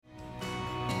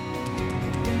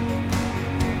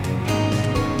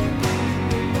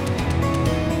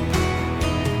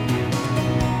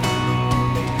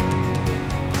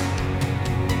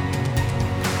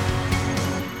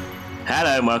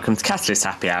welcome to Catalyst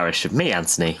Happy Hourish with me,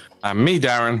 Anthony. And me,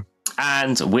 Darren.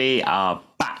 And we are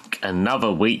back. Another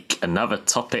week, another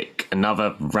topic,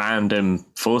 another random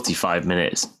 45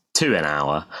 minutes to an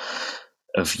hour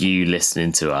of you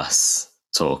listening to us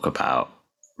talk about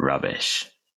rubbish.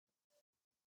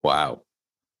 Wow.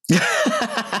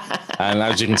 And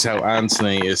as you can tell,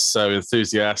 Anthony is so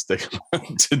enthusiastic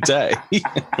today.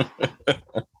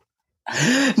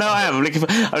 No, I am. I'm looking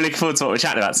forward to what we're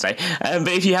chatting about today. But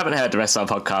if you haven't heard the rest of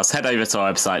our podcast, head over to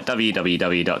our website,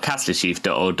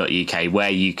 www.catalystyouth.org.uk, where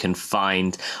you can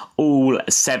find all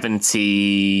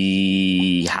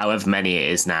 70, however many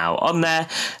it is now, on there.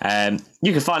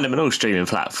 You can find them on all streaming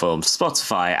platforms,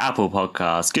 Spotify, Apple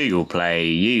Podcasts, Google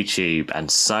Play, YouTube,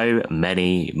 and so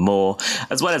many more,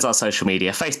 as well as our social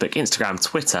media, Facebook, Instagram,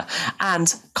 Twitter,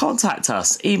 and contact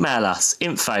us, email us,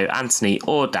 info, Anthony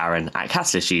or Darren at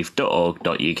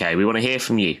catalystyouth.org.uk. We want to hear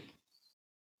from you.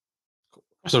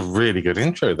 That's a really good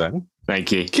intro then.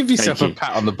 Thank you. Give yourself a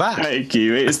pat on the back. Thank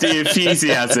you. It's the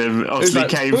enthusiasm obviously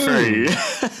came through.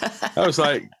 I was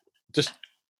like, just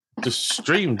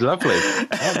streamed lovely.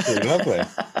 Absolutely lovely.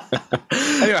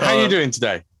 Anyway, how are you doing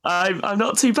today? I'm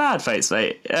not too bad, thanks,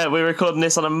 mate. We're recording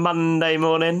this on a Monday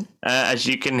morning, as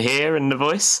you can hear in the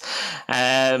voice.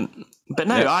 But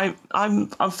no, yeah.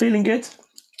 I'm feeling good.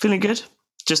 Feeling good.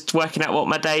 Just working out what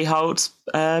my day holds.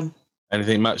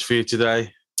 Anything much for you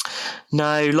today?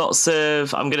 No, lots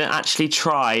of... I'm going to actually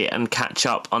try and catch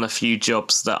up on a few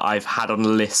jobs that I've had on the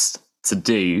list to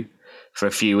do for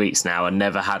a few weeks now and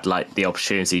never had like the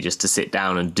opportunity just to sit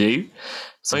down and do.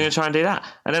 So I'm going to try and do that.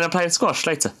 And then I'm playing squash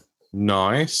later.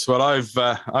 Nice. Well,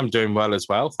 I'm doing well as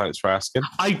well. Thanks for asking.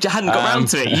 I hadn't got round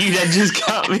to it. You then just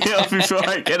cut me off before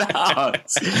I could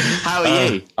ask. How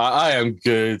are you? I am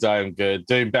good. I am good.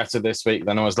 Doing better this week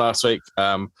than I was last week.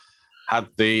 Had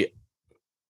the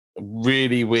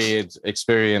really weird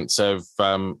experience of,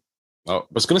 I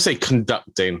was going to say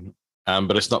conducting,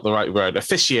 but it's not the right word.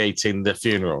 Officiating the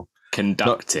funeral.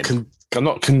 Conducting. I'm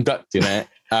not conducting it.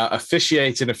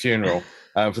 Officiating a funeral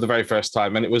for the very first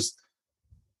time. And it was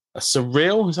a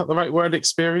surreal, is that the right word,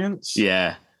 experience?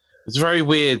 Yeah. It's very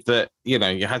weird that, you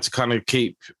had to kind of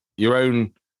keep your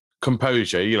own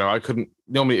composure. I couldn't,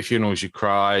 normally at funerals you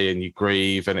cry and you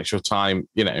grieve and it's your time,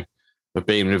 of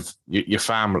being with your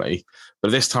family.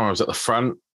 But this time I was at the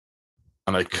front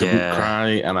and I couldn't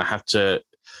cry and I had to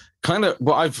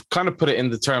I've kind of put it in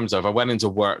the terms of I went into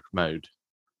work mode.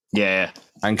 Yeah.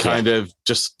 And kind of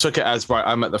just took it as, right,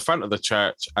 I'm at the front of the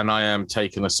church and I am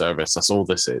taking a service. That's all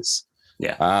this is.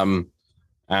 Yeah.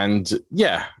 And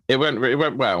yeah, it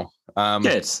went well.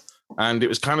 Good. And it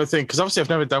was kind of thing, because obviously I've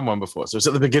never done one before. So it's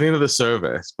at the beginning of the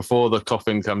service, before the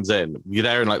coffin comes in. You're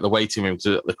there in like the waiting room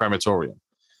to the crematorium.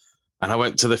 And I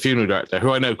went to the funeral director,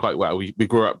 who I know quite well. We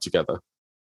grew up together.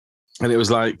 And it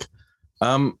was like,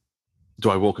 do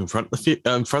I walk in front of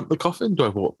the coffin? Do I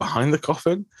walk behind the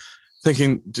coffin?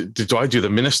 Thinking, do I do the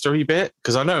ministry bit?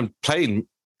 Because I know I'm playing,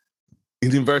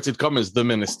 in inverted commas, the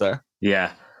minister.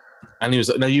 Yeah. And he was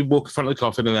like, no, you walk in front of the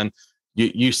coffin and then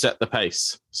you set the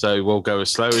pace. So we'll go as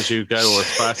slow as you go or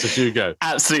as fast as you go.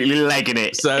 Absolutely legging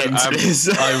it. So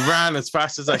I ran as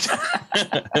fast as I could.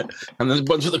 And then a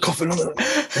bunch of the coffin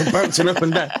bouncing up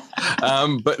and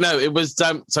down. But no, it was,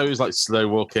 so it was like slow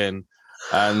walking.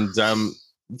 And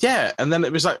and then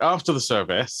it was like after the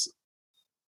service,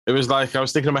 it was like I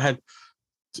was thinking in my head,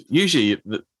 usually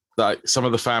like some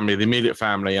of the family, the immediate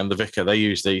family and the vicar, they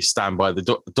usually stand by the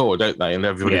door, don't they? And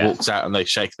everybody walks out and they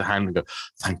shake the hand and go,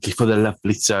 thank you for the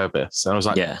lovely service. And I was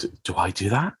like, do I do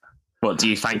that? What, do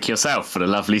you thank yourself for the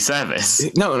lovely service?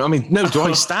 No, I mean, no, do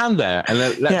I stand there and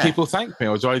let people thank me?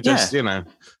 Or do I just,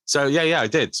 So, I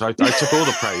did. So I took all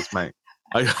the praise, mate.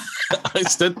 I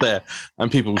stood there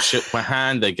and people shook my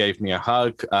hand. They gave me a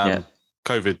hug.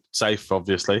 COVID safe,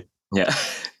 obviously. Yeah.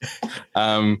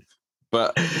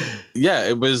 But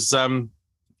it was a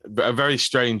very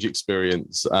strange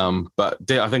experience.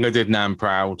 But I think I did Nan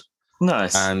proud.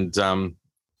 Nice. And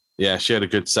she had a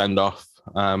good send off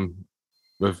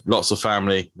with lots of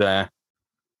family there.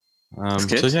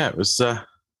 So it was a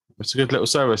good little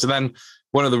service. And then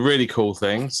one of the really cool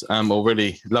things, or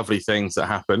really lovely things that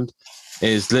happened,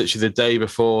 is literally the day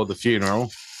before the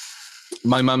funeral,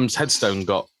 my mum's headstone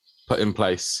got put in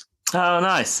place. Oh,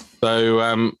 nice.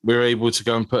 So we were able to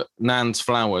go and put Nan's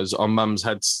flowers on Mum's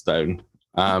headstone,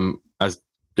 as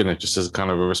just as a kind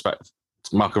of a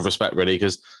mark of respect, really,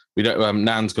 because we don't.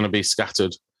 Nan's going to be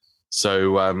scattered,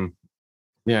 so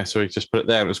so we just put it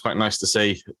there. And it was quite nice to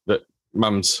see that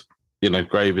Mum's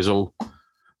grave is all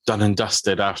done and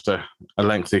dusted after a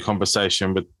lengthy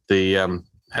conversation with the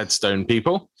headstone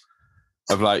people.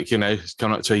 of like, it's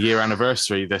coming up to a year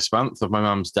anniversary this month of my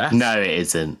mum's death. No, it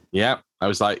isn't. Yeah. I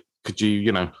was like, could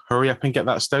you, hurry up and get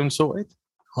that stone sorted?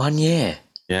 1 year.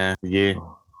 Yeah, a year.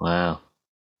 Wow.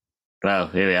 Well,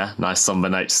 here we are. Nice somber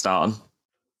note to start on.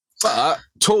 But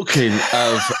talking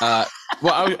of, I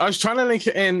was trying to link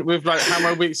it in with like how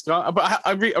my week's gone, but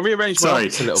I rearranged my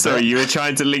weeks a little bit. Sorry, you were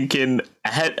trying to link in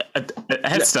a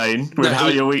headstone with how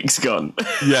your week's gone.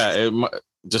 Yeah,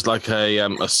 just like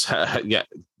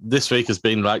this week has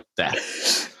been like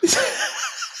death.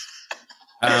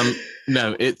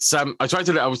 No, it's I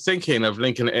was thinking of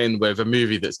linking it in with a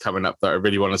movie that's coming up that I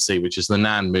really want to see, which is the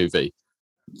Nan movie.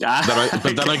 But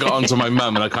then I got onto my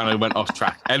mum and I kind of went off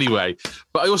track. Anyway,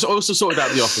 but I also sorted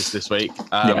out the office this week.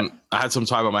 I had some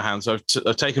time on my hands, so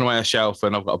I've taken away a shelf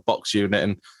and I've got a box unit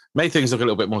and made things look a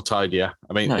little bit more tidier.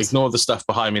 I mean, nice. Ignore the stuff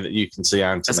behind me that you can see,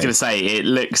 Anthony. I was going to say, it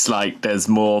looks like there's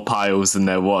more piles than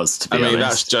there was, to be honest.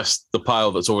 That's just the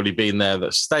pile that's already been there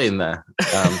that's staying there.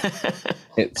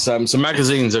 It's some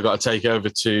magazines I've got to take over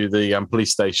to the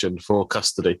police station for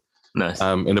custody. Nice.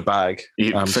 In a bag.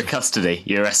 For custody?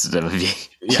 You arrested them, have you?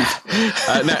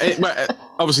 Yeah.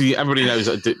 Obviously, everybody knows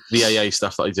the AA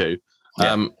stuff that I do.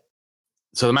 Yeah.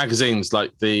 So the magazines,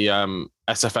 like the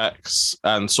SFX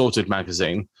and Sorted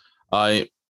magazine,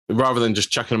 rather than just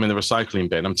chucking them in the recycling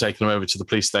bin, I'm taking them over to the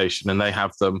police station and they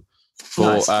have them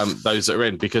for those that are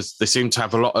in, because they seem to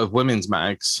have a lot of women's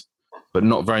mags, but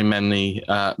not very many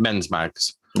men's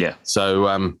mags. Yeah.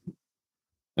 So,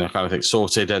 kind of think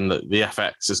Sorted and the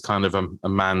FX is kind of a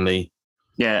manly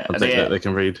that they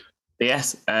can read.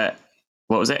 Yes.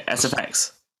 What was it?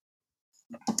 SFX?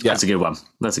 Yeah. That's a good one.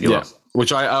 One.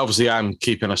 Which I obviously am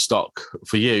keeping a stock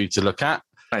for you to look at.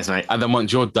 Thanks, mate. And then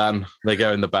once you're done, they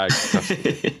go in the bag.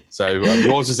 So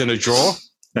yours is in a drawer.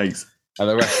 Thanks. And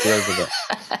the rest are over there.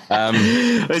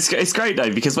 It's great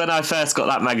though, because when I first got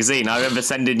that magazine, I remember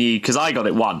sending you, because I got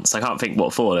it once. I can't think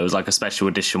what for. There was like a special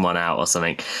edition one out or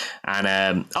something.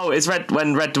 And it's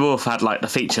when Red Dwarf had like the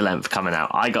feature length coming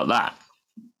out. I got that.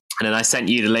 And then I sent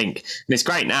you the link. And it's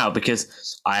great now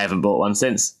because I haven't bought one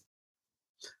since.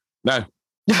 No,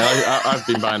 I've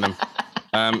been buying them.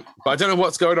 But I don't know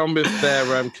what's going on with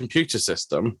their computer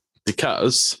system,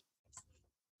 because...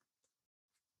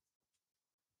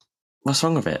 What's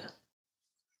wrong with it?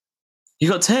 You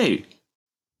got 2?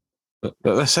 But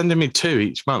they're sending me 2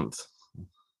 each month.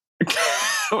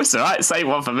 It's all right. Save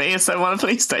one for me and send one to the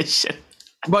police station.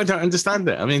 But I don't understand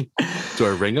it. I mean, do I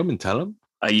ring them and tell them?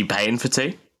 Are you paying for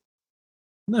 2?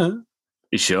 No.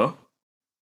 You sure?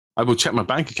 I will check my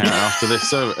bank account after this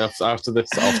service, after this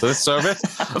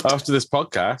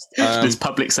podcast. This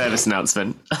public service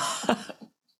announcement.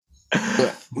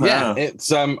 Yeah,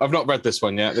 it's I've not read this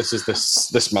one yet. This is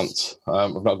this month.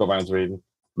 I've not got around to reading.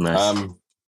 Nice.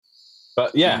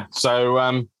 But yeah, so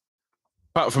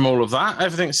apart from all of that,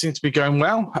 everything seems to be going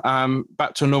well.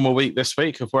 Back to a normal week this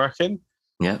week of working.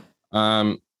 Yeah.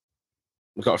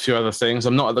 We've got a few other things.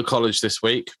 I'm not at the college this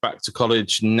week. Back to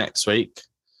college next week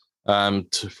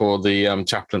for the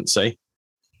chaplaincy.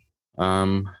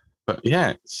 But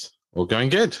yeah, it's all going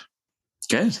good.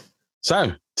 Good.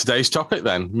 So today's topic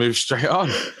then, move straight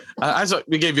on. As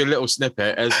we gave you a little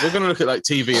snippet, as we're going to look at like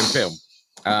TV and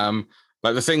film,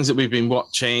 like the things that we've been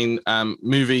watching,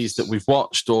 movies that we've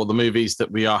watched, or the movies that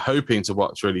we are hoping to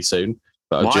watch really soon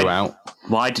that are due out.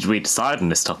 Why did we decide on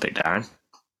this topic, Darren?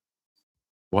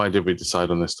 Why did we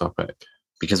decide on this topic?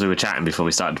 Because we were chatting before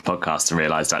we started the podcast and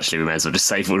realised actually we may as well just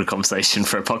save all the conversation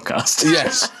for a podcast.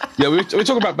 Yes. Yeah, we were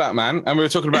talking about Batman and we were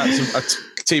talking about some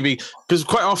TV, because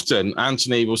quite often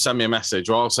Anthony will send me a message,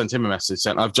 or I'll send him a message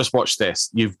saying, I've just watched this.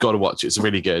 You've got to watch it. It's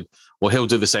really good. Well, he'll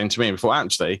do the same to me. Before,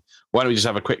 actually, why don't we just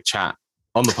have a quick chat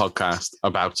on the podcast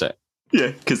about it?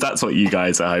 Yeah, because that's what you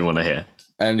guys at home want to hear.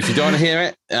 And if you don't want to hear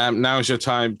it, now's your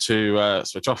time to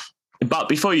switch off. But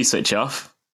before you switch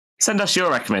off, send us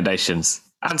your recommendations.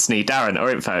 Anthony, Darren, or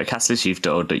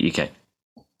info@catholicyouth.org.uk.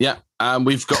 Yeah,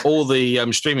 we've got all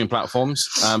the streaming platforms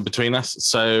between us,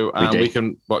 so we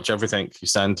can watch everything you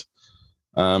send.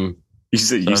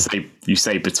 You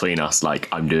say between us like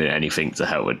I'm doing anything to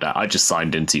help with that. I just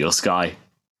signed into your Sky.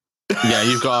 Yeah,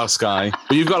 you've got our Sky,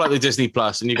 but you've got like the Disney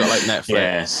Plus, and you've got like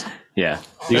Netflix. Yeah.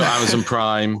 You got Amazon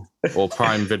Prime or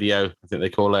Prime Video, I think they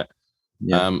call it.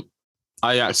 Yeah.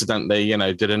 I accidentally,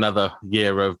 did another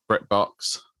year of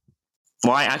BritBox.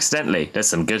 Why accidentally? There's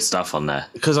some good stuff on there.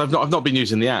 Because I've not been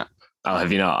using the app. Oh,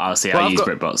 have you not? I'll see. I use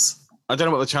BritBox. I don't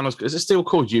know what the channel's. Is it still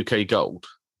called UK Gold?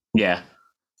 Yeah.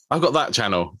 I've got that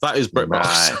channel. That is BritBox.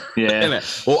 Right. Yeah. Isn't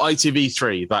it? Or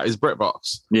ITV3. That is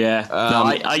BritBox. Yeah. No,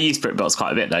 I use BritBox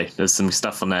quite a bit though. There's some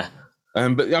stuff on there.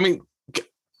 But I mean,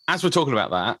 as we're talking about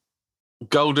that,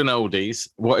 golden oldies,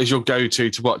 what is your go-to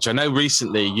to watch? I know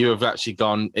recently you have actually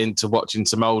gone into watching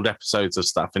some old episodes of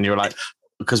stuff, and you're like,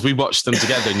 because we watched them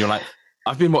together, and you're like,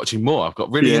 I've been watching more. I've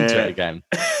got really into it again.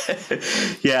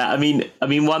 Yeah, I mean,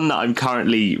 one that I'm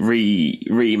currently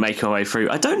making my way through.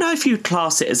 I don't know if you'd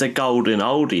class it as a golden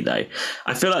oldie though.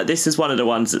 I feel like this is one of the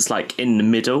ones that's like in the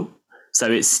middle,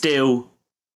 so it's still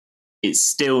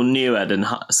newer than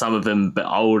some of them, but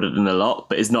older than a lot,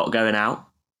 but it's not going out.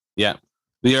 Yeah.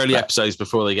 The early episodes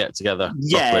before they get together.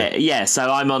 Yeah, properly. yeah.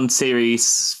 So I'm on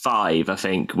series 5, I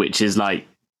think, which is like,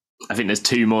 I think there's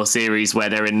 2 more series where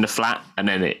they're in the flat, and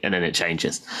then it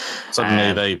changes.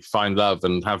 Suddenly they find love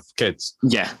and have kids.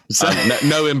 Yeah. So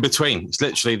no in between. It's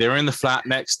literally they're in the flat.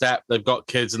 Next step, they've got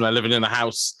kids and they're living in a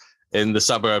house in the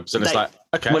suburbs, and it's like,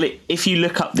 okay. Well, if you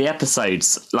look up the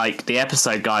episodes, like the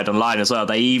episode guide online as well,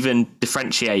 they even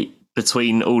differentiate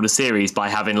between all the series by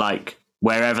having like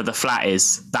wherever the flat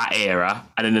is, that era,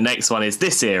 and then the next one is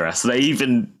this era. So they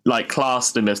even like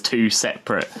class them as two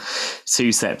separate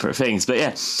things. But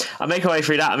yeah, I make my way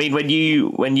through that. I mean, when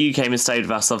you came and stayed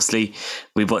with us, obviously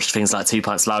we watched things like 2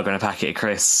 Pints Lager and a Packet of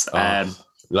Chris.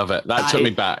 Love it. That took me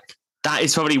back. That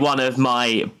is probably one of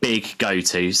my big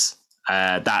go-tos.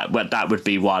 That would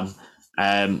be one.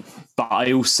 But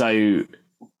I also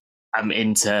am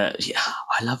into. Yeah,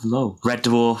 I love them all. Red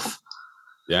Dwarf.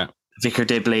 Yeah. Vicar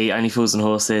Dibley, Only Fools and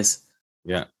Horses.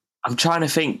 Yeah. I'm trying to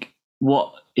think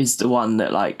what is the one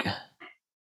that like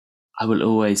I will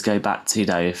always go back to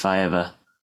though if I ever.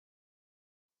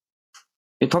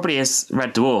 It probably is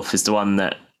Red Dwarf is the one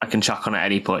that I can chuck on at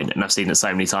any point, and I've seen it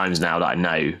so many times now that I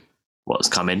know what's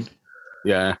coming.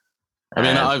 Yeah. I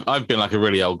mean, I've been like a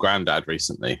really old granddad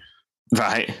recently.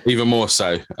 Right. Even more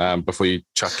so before you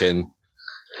chuck in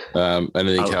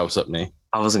anything else at me.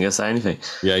 I wasn't going to say anything.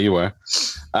 Yeah, you were.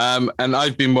 And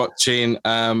I've been watching,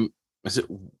 is it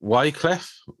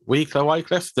Wycliffe?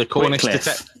 The Cornish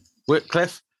detective.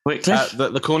 Wycliffe? Wycliffe?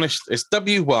 The Cornish, it's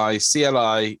Wycliffe.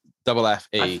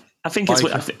 I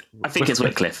think it's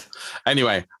Wycliffe.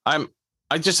 Anyway,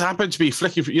 I just happened to be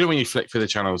flicking, you know when you flick through the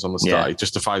channels on the side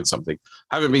just to find something.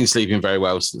 I haven't been sleeping very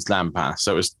well since Land Pass,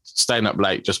 so I was staying up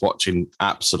late just watching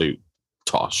absolute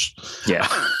tosh. Yeah.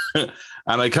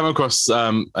 And I come across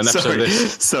an episode of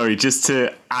this. Sorry, just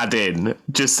to add in,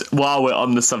 just while we're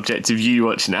on the subject of you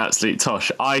watching Absolute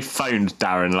Tosh, I phoned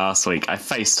Darren last week. I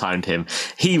FaceTimed him.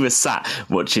 He was sat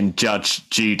watching Judge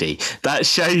Judy. That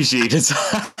shows you the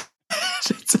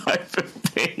type of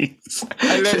things.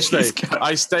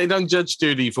 I stayed on Judge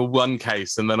Judy for one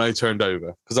case and then I turned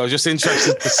over because I was just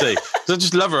interested to see. Because I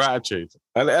just love her attitude.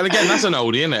 And again, that's an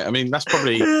oldie, isn't it? I mean, that's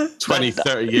probably 20,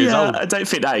 30 years old. I don't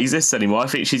think that exists anymore. I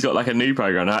think she's got like a new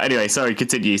program now. Anyway, sorry,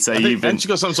 continue. So and she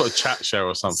got some sort of chat show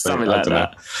or something. Something like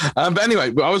that. But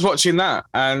anyway, I was watching that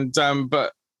and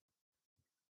but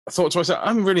I thought to myself,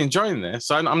 I'm really enjoying this.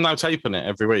 I'm now taping it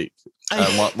every week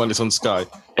when it's on Sky.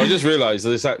 I just realised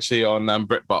that it's actually on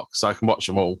BritBox, so I can watch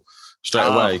them all straight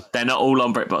away. They're not all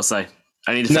on BritBox, though.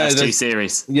 Only the first 2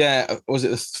 series. Yeah, was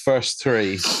it the first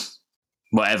 3?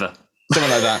 Whatever.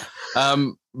 Something like that.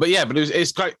 But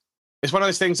it's great. It's one of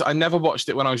those things, I never watched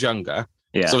it when I was younger.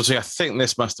 Yeah. So obviously I think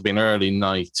this must have been early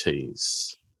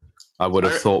 90s. I would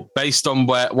have thought, based on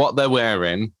what they're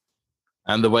wearing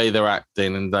and the way they're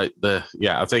acting, and I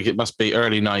think it must be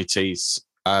early 90s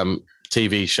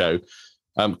TV show.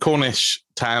 Cornish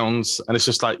towns, and it's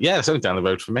just like, it's only down the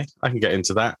road for me. I can get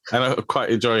into that, and I'm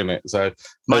quite enjoying it. So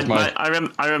I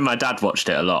remember my dad watched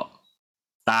it a lot.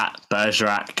 That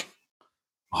Bergerac.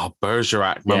 Oh,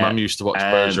 Bergerac! My mum used to watch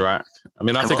Bergerac. I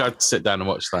mean, I think I'd sit down and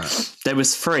watch that. There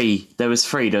was 3. There was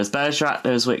Bergerac.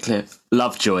 There was Wycliffe.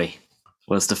 Lovejoy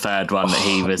was the third one that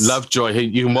he was. Lovejoy.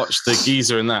 You can watch the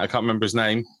geezer in that. I can't remember his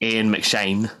name. Ian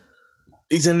McShane.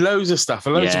 He's in loads of stuff,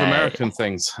 loads of American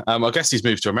things. I guess he's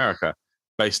moved to America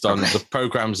based on the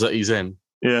programs that he's in.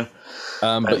 Yeah.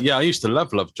 But I used to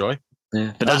love Lovejoy.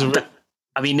 Yeah. But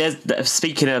I mean,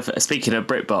 speaking of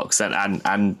BritBox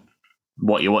and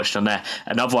what you watched on there,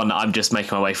 another one that I'm just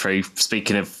making my way through,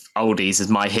 speaking of oldies, is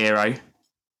My Hero.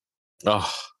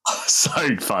 Oh,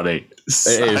 so funny.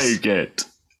 So good.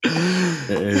 It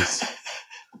is.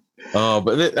 Oh,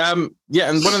 but and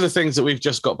one of the things that we've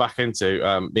just got back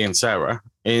into, me and Sarah,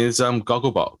 is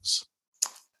Gogglebox.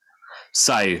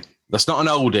 So that's not an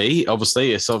oldie,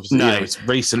 obviously. It's it's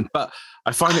recent, but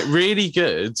I find it really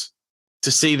good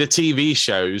to see the TV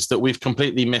shows that we've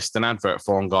completely missed an advert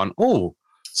for and gone, oh,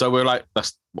 so we're like,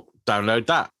 let's download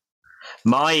that.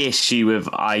 My issue with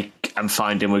I am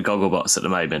finding with Gogglebox at the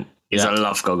moment is I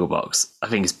love Gogglebox. I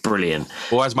think it's brilliant.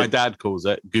 Or as my dad calls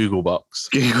it, Googlebox.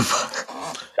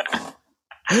 Googlebox.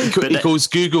 He calls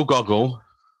Google Goggle.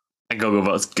 And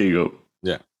Gogglebox Google.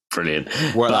 Yeah. Brilliant.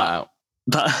 Work that out.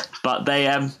 But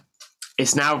they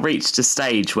it's now reached a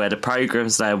stage where the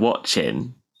programs they're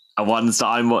watching are ones that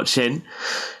I'm watching.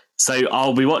 So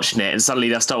I'll be watching it and suddenly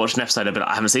they'll start watching an episode, but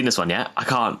I haven't seen this one yet. I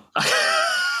can't.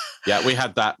 Yeah, we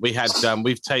had that.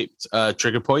 We've taped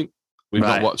Trigger Point. We've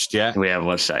not watched yet. We haven't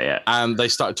watched that yet. And they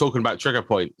started talking about Trigger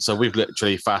Point. So we've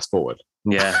literally fast forward.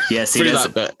 Yeah. See,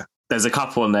 there's a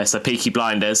couple on there. So Peaky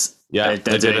Blinders. Yeah.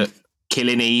 They're doing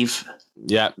Killing Eve.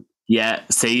 Yeah. Yeah.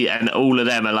 See, and all of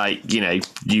them are like,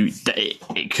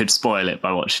 it could spoil it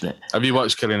by watching it. Have you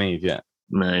watched Killing Eve yet?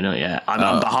 No, not yet.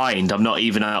 I'm behind. I'm not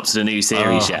even up to the new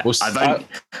series yet. Well,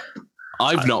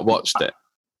 I've not watched it.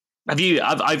 Have you?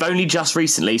 I've only just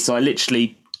recently, so I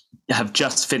literally have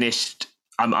just finished.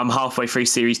 I'm halfway through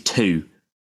series 2.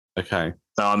 Okay.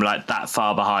 So I'm like that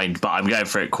far behind, but I'm going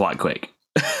for it quite quick.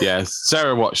 Yeah,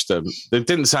 Sarah watched them. It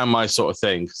didn't sound my sort of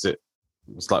thing because it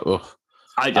was like, well,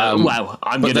 then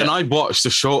I watched a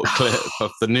short clip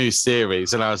of the new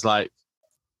series and I was like,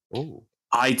 oh.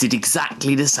 I did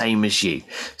exactly the same as you.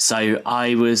 So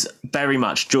I was very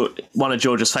much one of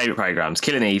Georgia's favourite programmes,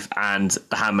 Killing Eve and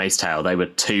The Handmaid's Tale. They were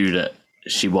 2 that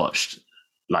she watched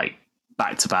like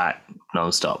back to back,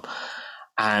 non-stop.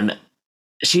 And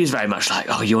she was very much like,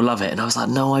 oh, you'll love it. And I was like,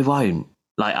 no, I won't.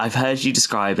 Like, I've heard you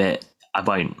describe it. I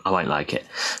won't like it.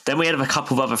 Then we had a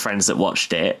couple of other friends that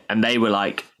watched it and they were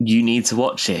like, you need to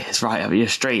watch it. It's right up your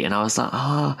street. And I was like,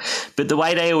 but the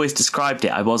way they always described it,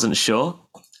 I wasn't sure.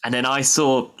 And then I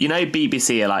saw,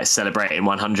 BBC are like celebrating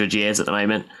 100 years at the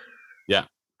moment. Yeah.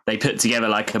 They put together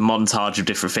like a montage of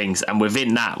different things. And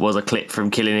within that was a clip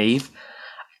from Killing Eve.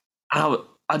 And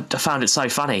I found it so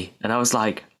funny. And I was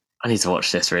like, I need to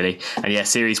watch this really. And yeah,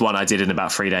 series 1 I did in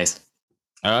about 3 days.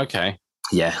 Okay.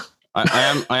 Yeah.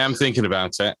 I am thinking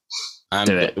about it. And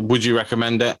do it. Would you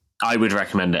recommend it? I would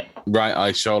recommend it. Right,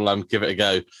 I shall give it a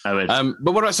go. I would.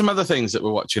 But what are some other things that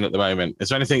we're watching at the moment? Is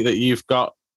there anything that you've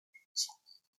got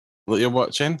that you're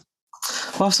watching?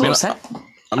 Well, I've sort of said.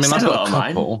 I've got a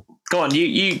couple. Go on,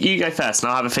 you go first, and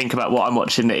I'll have a think about what I'm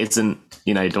watching that isn't,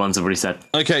 the ones I've already said.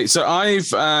 Okay, so I've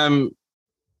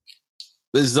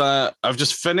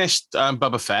just finished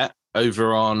Boba Fett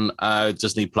over on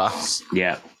Disney Plus.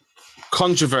 Yeah.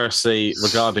 Controversy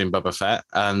regarding Boba Fett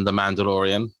and The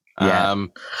Mandalorian. Yeah.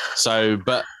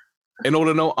 But in all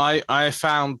in all, I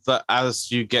found that as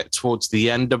you get towards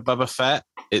the end of Boba Fett,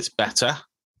 it's better.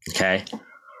 Okay.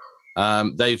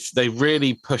 They've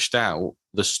really pushed out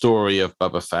the story of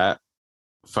Boba Fett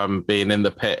from being in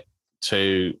the pit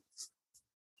to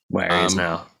where he is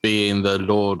now, being the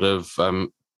Lord of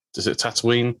is it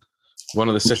Tatooine, one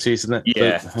of the cities, isn't it?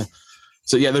 Yeah.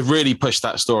 So yeah, they've really pushed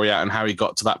that story out and how he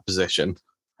got to that position.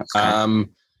 Okay.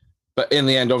 But in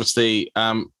the end, obviously,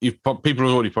 people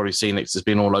have already probably seen it because it's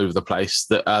been all over the place.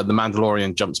 That the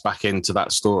Mandalorian jumps back into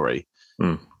that story,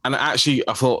 and actually,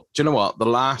 I thought, do you know what? The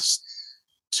last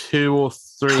 2 or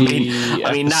 3.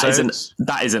 I mean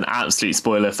that is an absolute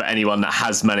spoiler for anyone that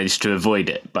has managed to avoid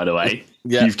it. By the way,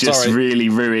 yeah, you've just really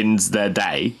ruined their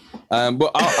day.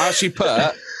 But I'll actually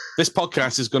put this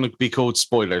podcast is going to be called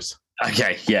Spoilers.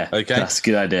 Okay, yeah, okay, that's a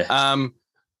good idea.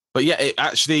 But yeah, it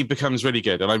actually becomes really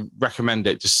good, and I recommend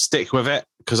it. Just stick with it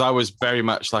because I was very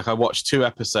much like I watched 2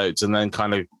 episodes and then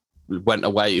kind of went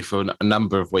away for a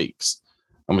number of weeks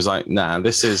and was like, nah,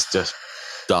 this is just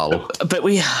dull. But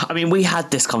we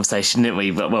had this conversation, didn't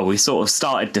we? But well, we sort of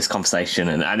started this conversation,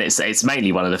 and it's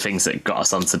mainly one of the things that got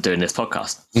us onto doing this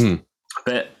podcast.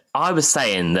 But I was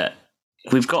saying that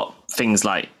we've got things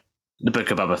like the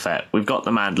Book of Boba Fett, we've got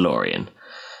the Mandalorian.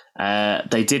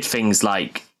 They did things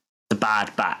like the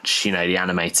Bad Batch, the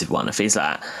animated one, and things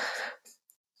like that.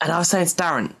 And I was saying to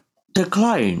Darren, the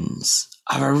clones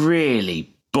are a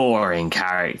really boring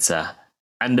character.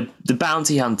 And the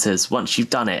bounty hunters, once you've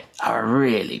done it, are a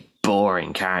really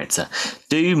boring character.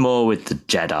 Do more with the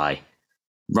Jedi.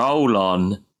 Roll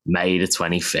on May the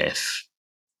 25th.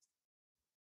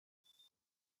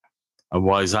 And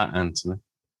why is that, Anthony?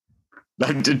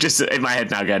 I'm just in my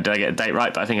head now going, did I get a date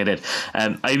right? But I think I did.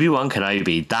 Obi-Wan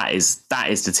Kenobi, that is the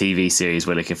TV series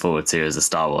we're looking forward to as a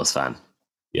Star Wars fan.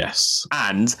 Yes.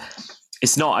 And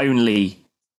it's not only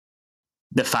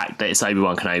the fact that it's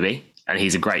Obi-Wan Kenobi, and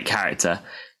he's a great character,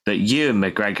 but Ewan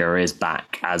McGregor is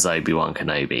back as Obi-Wan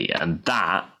Kenobi, and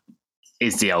that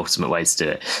is the ultimate way to do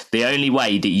it. The only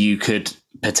way that you could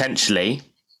potentially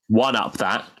one-up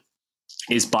that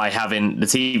is by having the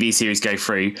TV series go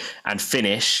through and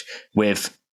finish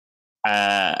with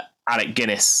Alec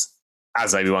Guinness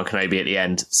as Obi-Wan Kenobi at the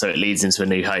end, so it leads into A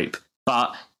New Hope.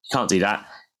 But you can't do that.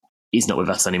 He's not with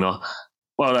us anymore.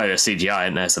 Well, no, there's CGI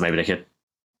in there, so maybe they could.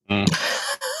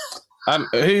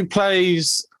 Who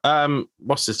plays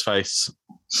what's his face?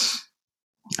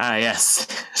 Ah, yes.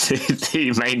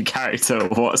 The main character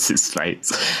of What's His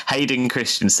Face, Hayden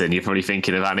Christensen. You're probably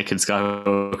thinking of Anakin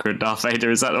Skywalker and Darth Vader.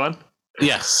 Is that the one?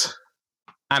 Yes,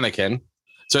 Anakin.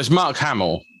 So it's Mark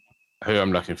Hamill who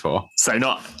I'm looking for. So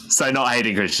not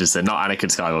Hayden Christensen, not Anakin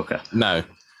Skywalker. No.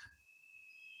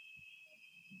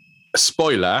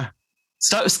 Spoiler.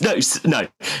 No.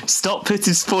 Stop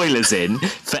putting spoilers in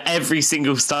for every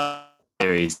single Star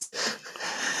series.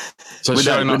 So we're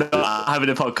not having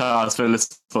a podcast full of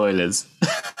spoilers.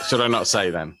 Should I not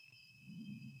say then?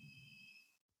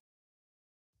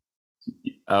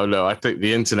 Oh no, I think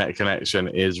the internet connection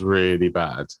is really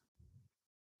bad.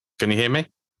 Can you hear me?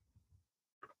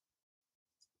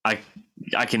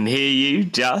 I can hear you,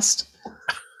 just.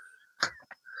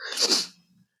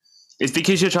 It's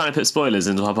because you're trying to put spoilers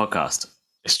into our podcast.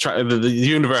 The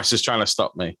universe is trying to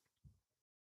stop me.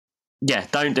 Yeah,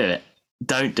 don't do it.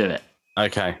 Don't do it.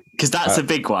 Okay. Because that's a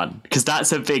big one.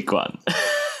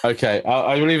 Okay,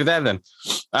 I'll leave it there then.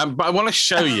 But I want to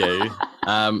show you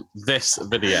this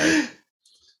video.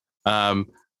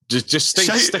 Just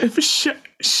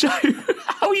show.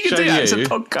 How are you going to do that? It's a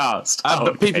podcast.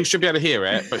 But people should be able to hear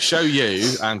it. But show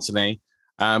you, Anthony.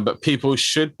 But people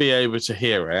should be able to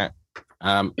hear it.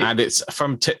 And it's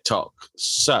from TikTok.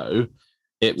 So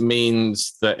it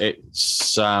means that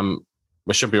it's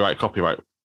we should be right copyright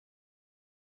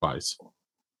wise.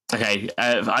 Okay,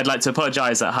 I'd like to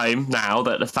apologise at home now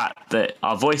that the fact that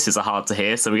our voices are hard to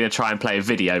hear, so we're going to try and play a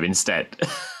video instead.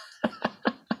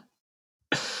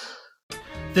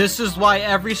 This is why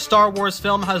every Star Wars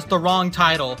film has the wrong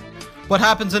title. What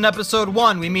happens in Episode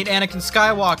 1? We meet Anakin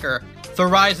Skywalker, The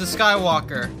Rise of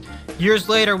Skywalker. Years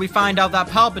later, we find out that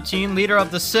Palpatine, leader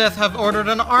of the Sith, have ordered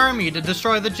an army to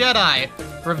destroy the Jedi.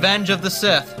 Revenge of the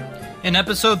Sith. In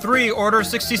Episode 3, Order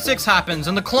 66 happens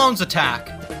and the clones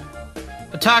attack.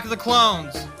 Attack of the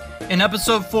Clones. In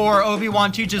Episode 4,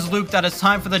 Obi-Wan teaches Luke that it's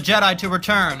time for the Jedi to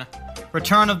return.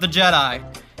 Return of the Jedi.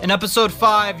 In Episode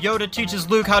 5, Yoda teaches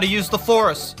Luke how to use the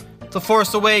Force. The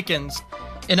Force Awakens.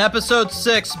 In Episode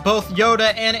 6, both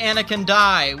Yoda and Anakin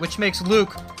die, which makes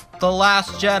Luke the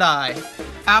last Jedi.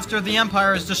 After the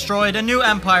Empire is destroyed, a new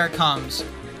Empire comes.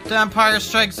 The Empire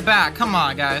strikes back. Come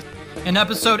on, guys. In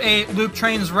Episode 8, Luke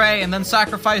trains Rey and then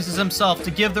sacrifices himself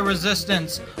to give the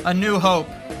Resistance a new hope.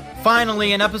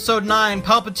 Finally, in Episode 9,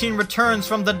 Palpatine returns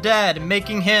from the dead,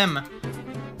 making him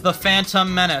the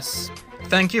Phantom Menace.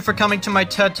 Thank you for coming to my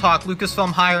TED Talk.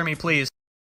 Lucasfilm, hire me, please.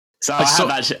 So I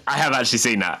have actually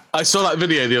seen that. I saw that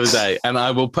video the other day, and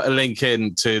I will put a link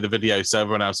in to the video so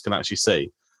everyone else can actually see.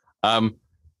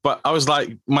 But I was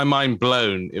like, my mind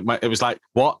blown. It was like,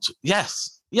 what?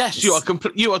 Yes, you are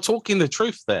you are talking the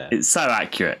truth there. It's so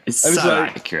accurate. It's so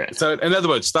accurate. So, in other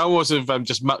words, Star Wars have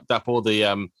just mucked up all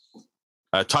the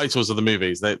titles of the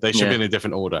movies. They should be in a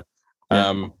different order.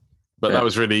 But that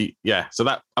was really, So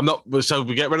that so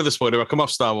we get rid of the spoiler. I'll come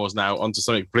off Star Wars now onto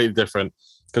something completely different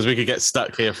because we could get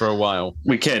stuck here for a while.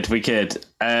 We could.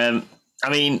 I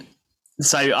mean,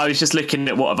 so I was just looking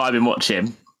at what have I been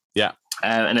watching. Yeah.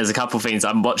 And there's a couple of things.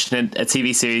 I'm watching a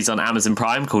TV series on Amazon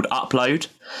Prime called Upload.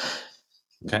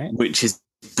 Okay. Which is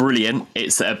brilliant.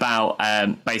 It's about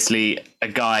basically a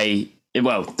guy.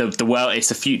 Well, the world.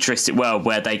 It's a futuristic world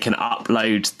where they can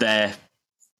upload their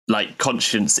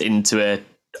conscience into a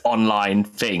online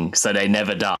thing, so they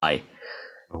never die.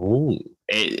 Oh.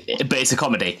 But it's a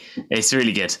comedy. It's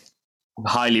really good.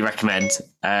 Highly recommend.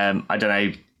 I don't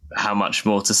know how much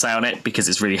more to say on it because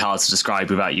it's really hard to describe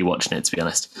without you watching it, to be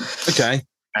honest. Okay.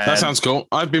 That sounds cool.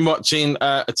 I've been watching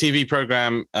a TV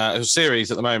program, a series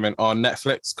at the moment on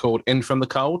Netflix called In From the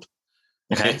Cold.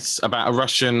 Okay. It's about a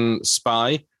Russian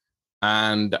spy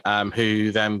and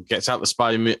who then gets out the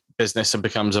spy business and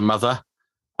becomes a mother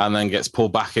and then gets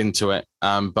pulled back into it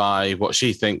by what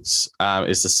she thinks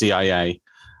is the CIA.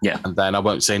 Yeah. And then I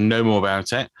won't say no more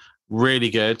about it. Really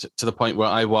good, to the point where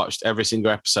I watched every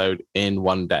single episode in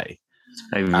one day.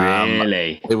 Oh,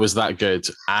 really? It was that good.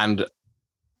 And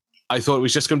I thought it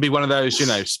was just going to be one of those,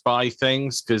 spy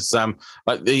things, because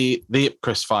like the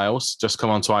Ipcris Files just come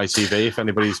onto ITV, if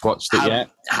anybody's watched it yet.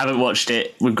 Haven't watched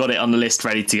it. We've got it on the list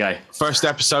ready to go. First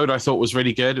episode I thought was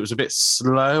really good. It was a bit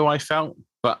slow, I felt,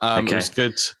 but It was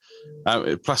good.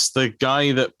 Plus the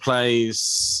guy that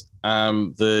plays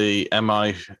the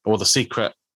MI or the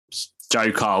secret... Joe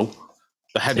Cole.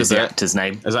 The head is of the it. actor's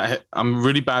name. Is that? I'm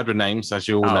really bad with names, as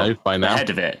you all know by now. The head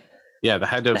of it. Yeah, the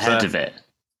head of it.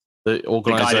 The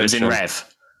organisation. The guy that was in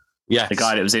Rev. Yes. The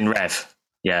guy that was in Rev.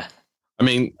 Yeah. I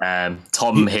mean,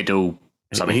 Tom Hiddle.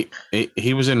 Something.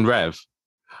 He was in Rev,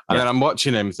 and then I'm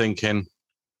watching him thinking,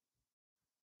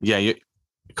 you're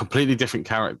a completely different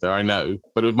character. I know,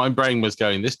 but my brain was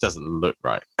going, this doesn't look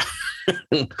right.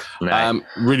 No.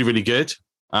 Really, really good.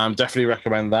 Definitely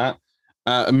recommend that.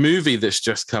 A movie that's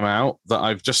just come out that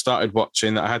I've just started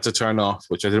watching that I had to turn off,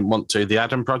 which I didn't want to. The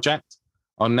Adam Project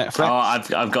on Netflix.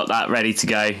 Oh, I've got that ready to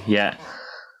go. Yeah.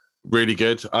 Really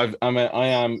good. I am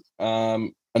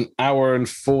an hour and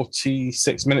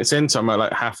 46 minutes in, so I'm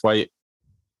like halfway.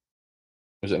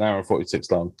 Was it an hour and 46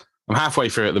 long? I'm halfway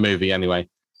through at the movie anyway.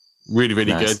 Really,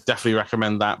 really Nice. good. Definitely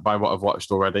recommend that by what I've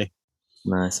watched already.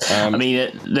 Nice. I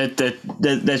mean,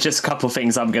 there's just a couple of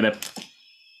things I'm going to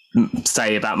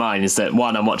say about mine. Is that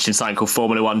one, I'm watching something called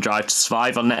Formula One Drive to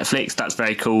Survive on Netflix. That's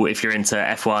very cool if you're into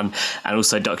F1 and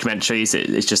also documentaries.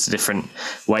 It's just a different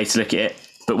way to look at it.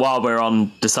 But while we're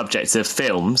on the subject of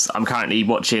films, I'm currently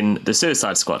watching The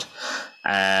Suicide Squad.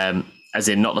 As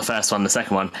in not the first one, the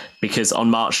second one, because on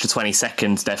March the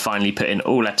 22nd, they're finally putting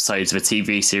all episodes of a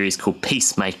TV series called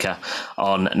Peacemaker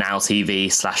on Now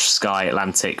TV/Sky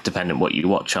Atlantic, depending on what you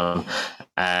watch on,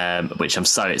 which I'm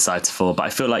so excited for. But I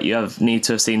feel like you need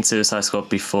to have seen Suicide Squad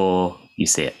before you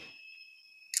see it.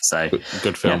 So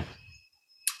Good film.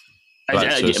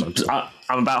 Yeah.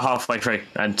 I'm about halfway through,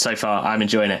 and so far I'm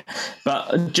enjoying it.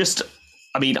 But just,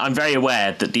 I mean, I'm very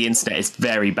aware that the internet is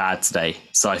very bad today,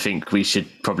 so I think we should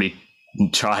probably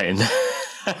try and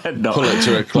not Pull it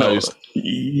to a close.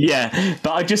 Yeah,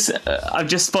 but I've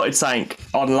just spotted something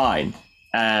online.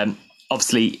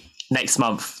 Obviously, next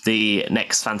month the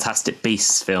next Fantastic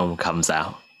Beasts film comes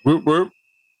out, Whoop, whoop.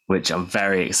 which I'm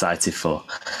very excited for.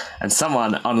 And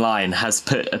someone online has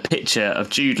put a picture of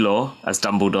Jude Law as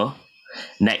Dumbledore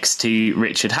next to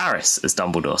Richard Harris as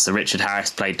Dumbledore. So Richard Harris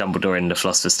played Dumbledore in The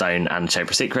Philosopher's Stone and Chamber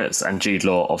of Secrets, and Jude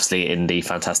Law obviously in the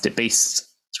Fantastic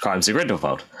Beasts Crimes of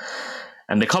Grindelwald.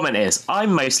 And the comment is,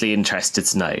 I'm mostly interested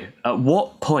to know, at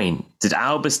what point did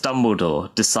Albus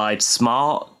Dumbledore decide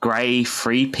smart, grey,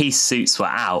 three-piece suits were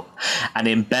out and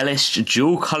embellished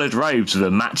dual-coloured robes with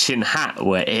a matching hat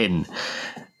were in?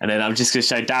 And then I'm just going to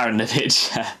show Darren the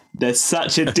picture. There's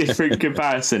such a different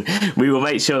comparison. We will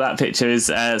make sure that picture is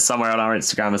somewhere on our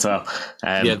Instagram as well.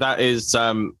 Yeah, that is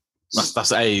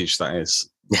that's age. That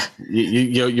is. Yeah.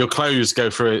 Your clothes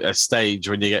go through a stage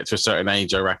when you get to a certain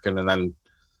age, I reckon, and then.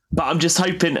 But I'm just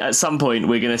hoping at some point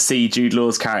we're going to see Jude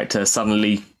Law's character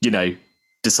suddenly,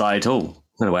 decide, I'm going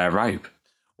to wear a robe.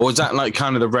 Or is that like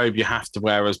kind of the robe you have to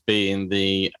wear as being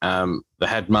the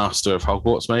headmaster of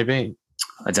Hogwarts? Maybe.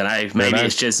 I don't know. Maybe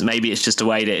it's just a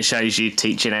way that it shows you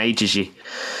teaching ages you.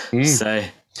 So.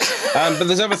 But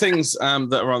there's other things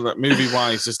that are on that movie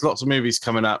wise. There's lots of movies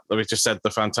coming up. We just said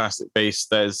The Fantastic Beasts.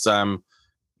 There's what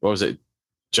was it?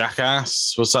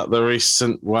 Jackass. Was that the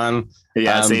recent one?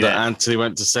 Yeah, that Anthony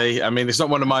went to see. I mean, it's not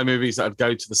one of my movies that I'd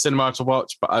go to the cinema to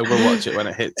watch, but I will watch it when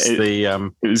it hits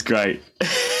the. It was great.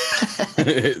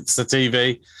 It's the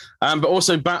TV, but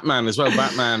also Batman as well.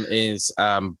 Batman is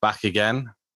back again.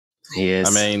 He is.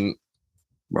 I mean,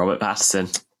 Robert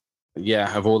Pattinson.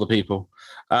 Yeah, of all the people.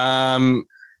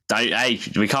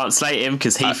 We can't slate him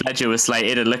because Heath Ledger was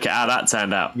slated, and look at how that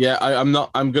turned out. Yeah, I'm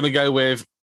not. I'm going to go with.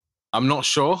 I'm not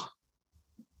sure.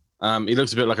 He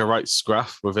looks a bit like a right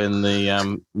scruff within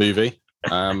the movie.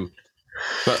 But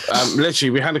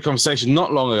literally, we had a conversation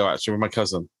not long ago, actually, with my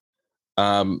cousin.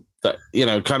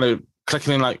 That kind of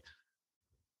clicking in like.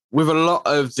 With a lot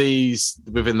of these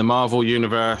within the Marvel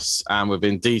universe and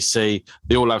within DC,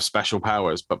 they all have special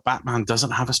powers, but Batman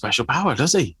doesn't have a special power,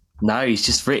 does he? No, he's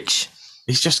just rich.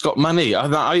 He's just got money.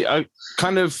 I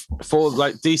kind of, for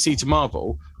like DC to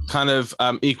Marvel, kind of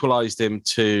equalized him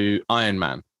to Iron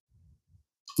Man.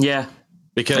 Yeah.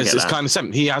 Because it's kind of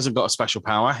simple. He hasn't got a special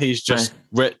power. He's just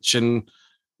rich and,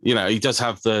 he does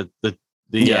have the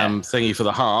thingy for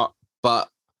the heart, but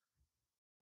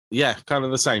yeah, kind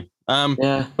of the same.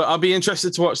 But I'll be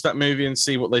interested to watch that movie and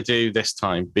see what they do this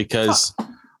time, because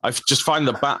I just find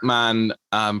the Batman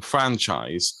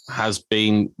franchise has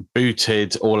been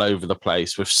booted all over the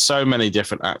place with so many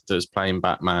different actors playing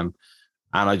Batman.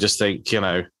 And I just think,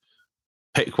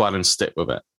 pick one and stick with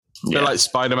it. Yeah. They're like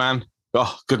Spider-Man.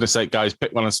 Oh, goodness sake, guys,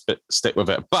 pick one and stick with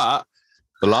it. But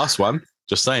the last one,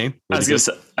 just saying. Really I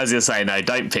was going to say, no,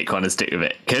 don't pick one and stick with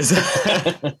it. Because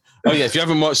oh, yeah, if you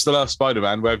haven't watched the last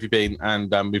Spider-Man, where have you been? And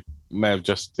we may have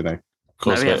just, No,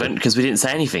 we haven't, because we didn't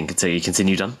say anything until you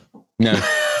continued on. No.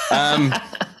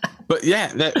 But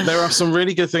yeah, there are some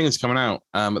really good things coming out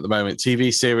at the moment.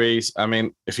 TV series. I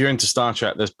mean, if you're into Star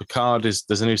Trek, there's Picard.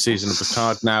 There's a new season of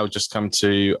Picard now just come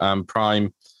to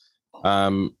Prime.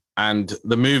 And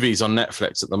the movies on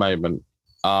Netflix at the moment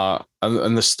are,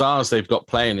 and the stars they've got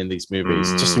playing in these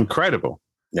movies, just incredible.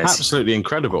 Yes. Absolutely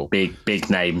incredible. Big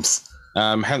names.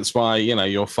 Hence why,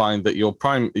 you'll find that your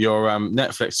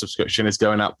Netflix subscription is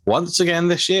going up once again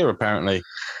this year, apparently.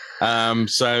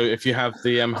 So if you have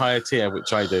the higher tier,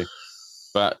 which I do,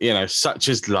 but such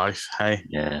is life. Hey,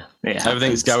 Yeah,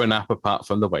 everything's going up apart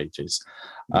from the wages.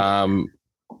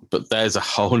 But there's a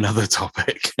whole nother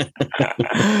topic.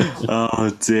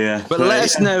 Oh dear. But let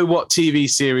us know what TV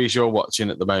series you're watching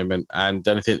at the moment and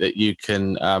anything that you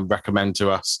can recommend to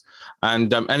us,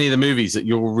 and any of the movies that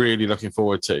you're really looking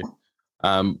forward to.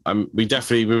 I think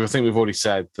we've already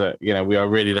said that we are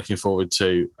really looking forward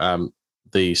to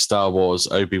the Star Wars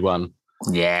Obi-Wan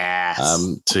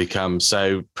to come.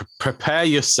 So prepare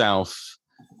yourself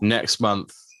next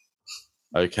month,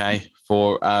 okay,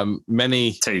 for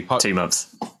many 2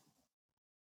 months.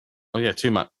 Oh yeah,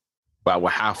 2 months. Well,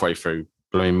 we're halfway through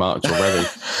blooming March already.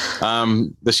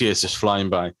 This year's just flying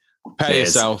by. Prepare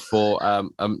yourself for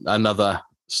another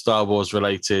Star Wars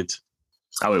related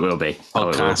it will be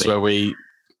podcast where we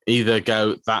either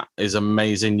go, that is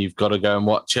amazing, you've got to go and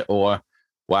watch it, or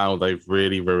wow, they've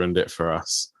really ruined it for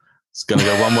us. It's going to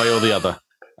go one way or the other.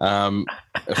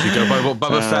 If we go by what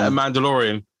Boba Fett and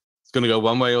Mandalorian, it's going to go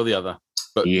one way or the other.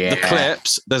 But the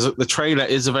clips, the trailer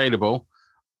is available.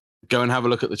 Go and have a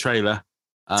look at the trailer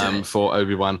for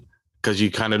Obi-Wan, because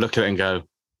you kind of look at it and go,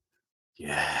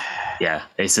 yeah,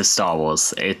 it's a Star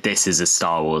Wars. This is a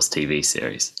Star Wars TV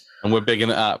series, and we're bigging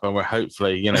it up, and we're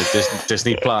hopefully,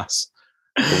 Disney Plus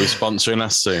will be sponsoring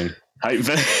us soon.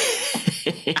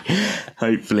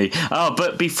 Hopefully. Oh,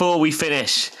 but before we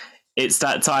finish, it's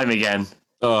that time again.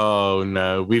 Oh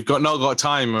no, we've not got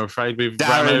time. I'm afraid we've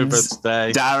run over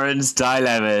today. Darren's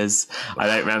Dilemmas. I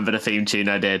don't remember the theme tune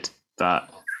I did, but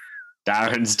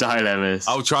Darren's Dilemmas.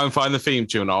 I'll try and find the theme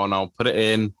tune and I'll put it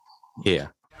in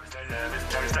here.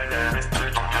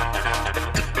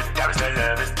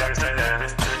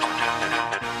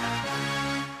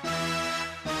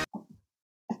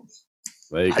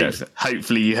 There you go.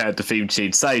 Hopefully you heard the theme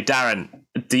tune. So, Darren,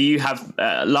 do you have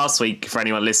last week, for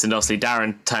anyone listening, obviously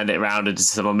Darren turned it around and did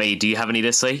some on me. Do you have any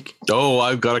this week? Oh,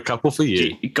 I've got a couple for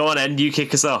you. Go on then, you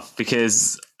kick us off,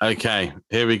 because... Okay,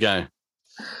 here we go.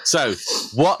 So,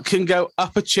 what can go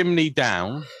up a chimney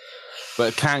down,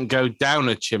 but can't go down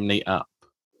a chimney up?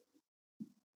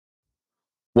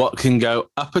 What can go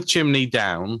up a chimney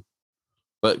down,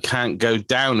 but can't go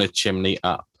down a chimney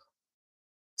up?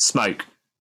 Smoke.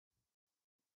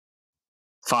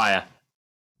 Fire.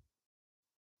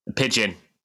 A pigeon.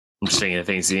 I'm just thinking of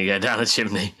things that can go down a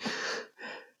chimney.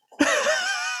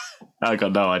 I've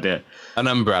got no idea. An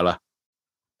umbrella.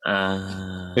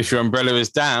 If your umbrella is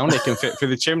down, it can fit through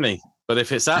the chimney. But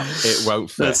if it's up, it won't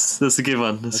fit. That's a good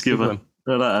one. That's a good one.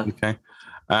 I like that. Okay.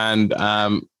 And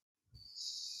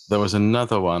there was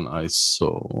another one I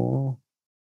saw.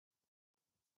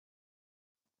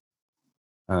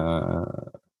 Here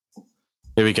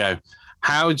we go.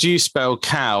 How do you spell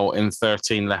cow in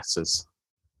 13 letters?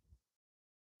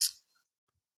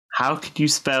 How could you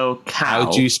spell cow?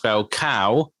 How do you spell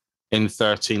cow in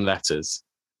 13 letters?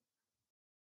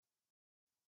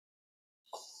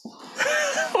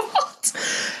 What?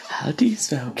 How do you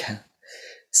spell cow?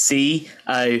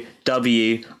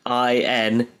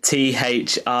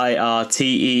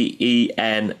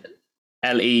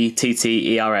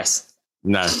 COWINTHIRTENLETTERS.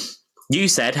 No. You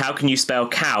said, how can you spell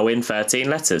cow in 13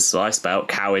 letters? So I spelled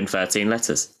cow in 13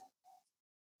 letters.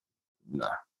 No.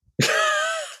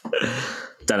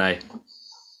 Don't know.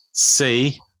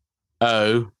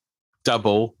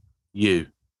 COW. The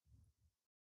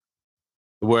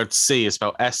word C is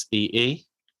spelled SEE.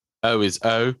 O is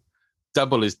O.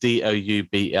 Double is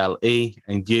DOUBLE.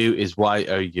 And U is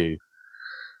YOU.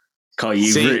 God,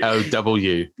 COW.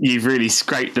 You've really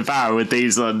scraped the barrel with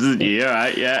these ones, didn't you? All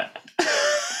right, yeah.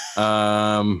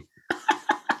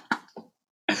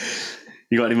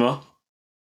 You got any more?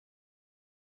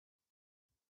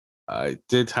 I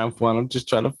did have one. I'm just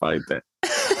trying to find it.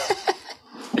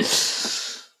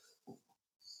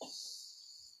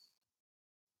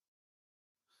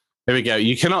 Here we go.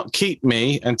 You cannot keep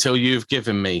me until you've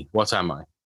given me. What am I?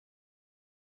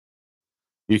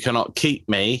 You cannot keep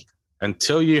me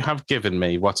until you have given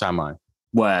me. What am I?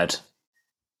 Word.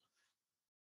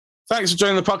 Thanks for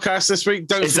joining the podcast this week.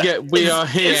 Don't forget, we are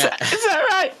here. Is that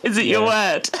right? Is it your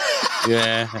word?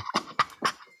 Yeah.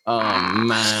 Oh,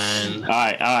 man. All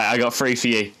right. I got 3 for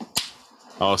you.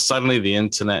 Oh, suddenly the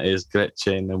internet is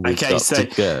glitching and we've got to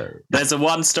go. There's a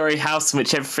one-story house in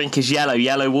which everything is yellow.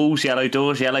 Yellow walls, yellow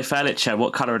doors, yellow furniture.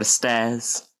 What colour are the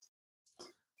stairs?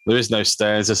 There is no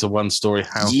stairs. It's a one-story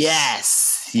house.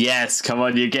 Yes. Come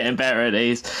on, you're getting better at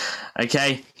these.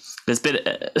 Okay. There's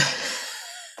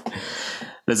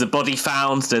a body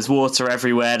found. There's water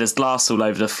everywhere. There's glass all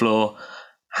over the floor.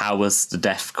 How was the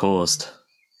death caused?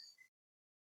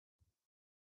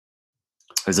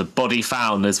 There's a body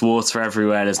found. There's water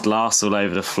everywhere. There's glass all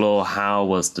over the floor. How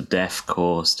was the death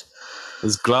caused?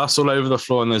 There's glass all over the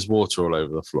floor and there's water all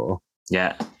over the floor.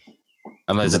 Yeah.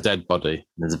 And there's a dead body.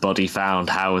 There's a body found.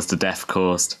 How was the death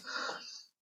caused?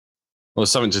 Well,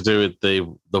 something to do with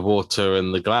the water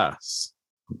and the glass.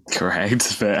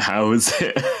 Correct, but how was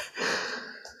it?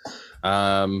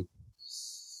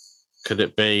 Could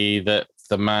it be that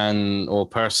the man or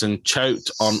person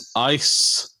choked on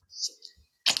ice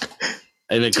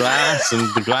in a glass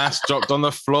and the glass dropped on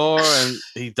the floor and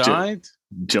he died?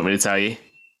 Do you want me to tell you?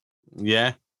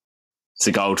 Yeah. It's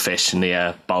a goldfish and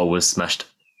the bowl was smashed.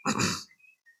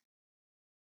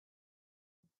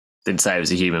 Didn't say it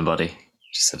was a human body.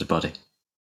 Just said a body.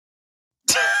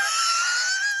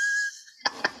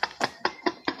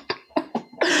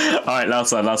 All right,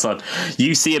 last one.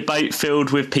 You see a boat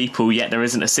filled with people, yet there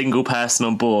isn't a single person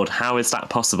on board. How is that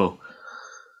possible?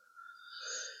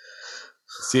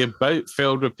 See a boat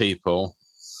filled with people,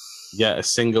 yet a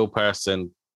single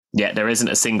person. Yet there isn't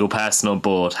a single person on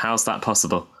board. How's that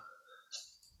possible?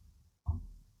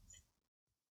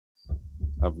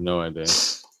 I have no idea.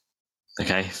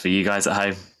 Okay, for you guys at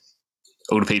home,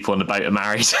 all the people on the boat are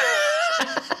married.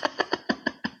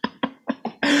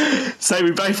 So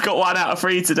we both got 1 out of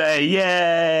 3 today.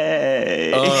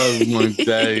 Yay! Oh my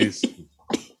days.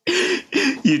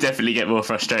 You definitely get more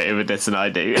frustrated with this than I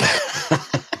do. Do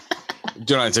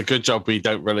you know, it's a good job we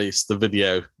don't release the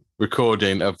video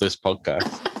recording of this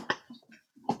podcast.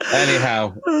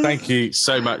 Anyhow, thank you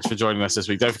so much for joining us this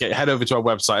week. Don't forget, head over to our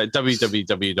website at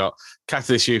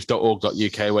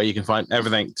www.catalystyouth.org.uk where you can find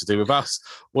everything to do with us.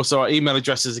 Also, our email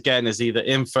addresses again is either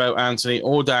info, Anthony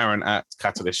or Darren at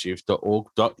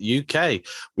catalystyouth.org.uk.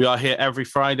 We are here every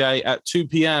Friday at 2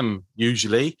 p.m.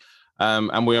 usually,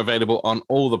 and we're available on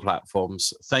all the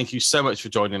platforms. Thank you so much for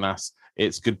joining us.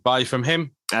 It's goodbye from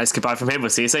him. It's goodbye from him.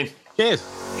 We'll see you soon. Cheers.